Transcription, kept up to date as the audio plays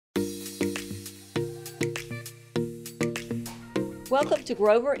Welcome to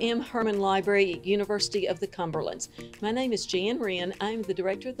Grover M. Hermann Library at University of the Cumberlands. My name is Jan Wren. I'm the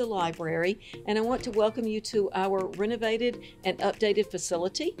director of the library, and I want to welcome you to our renovated and updated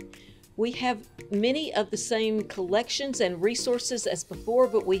facility. We have many of the same collections and resources as before,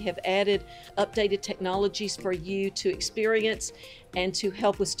 but we have added updated technologies for you to experience and to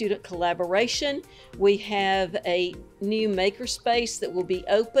help with student collaboration. We have a new makerspace that will be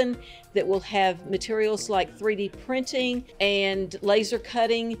open that will have materials like 3D printing and laser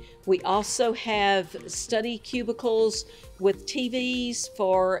cutting. We also have study cubicles with TVs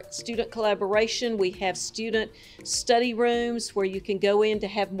for student collaboration. We have student study rooms where you can go in to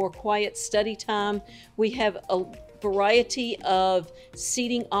have more quiet study time. We have a variety of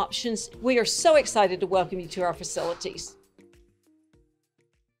seating options. We are so excited to welcome you to our facilities.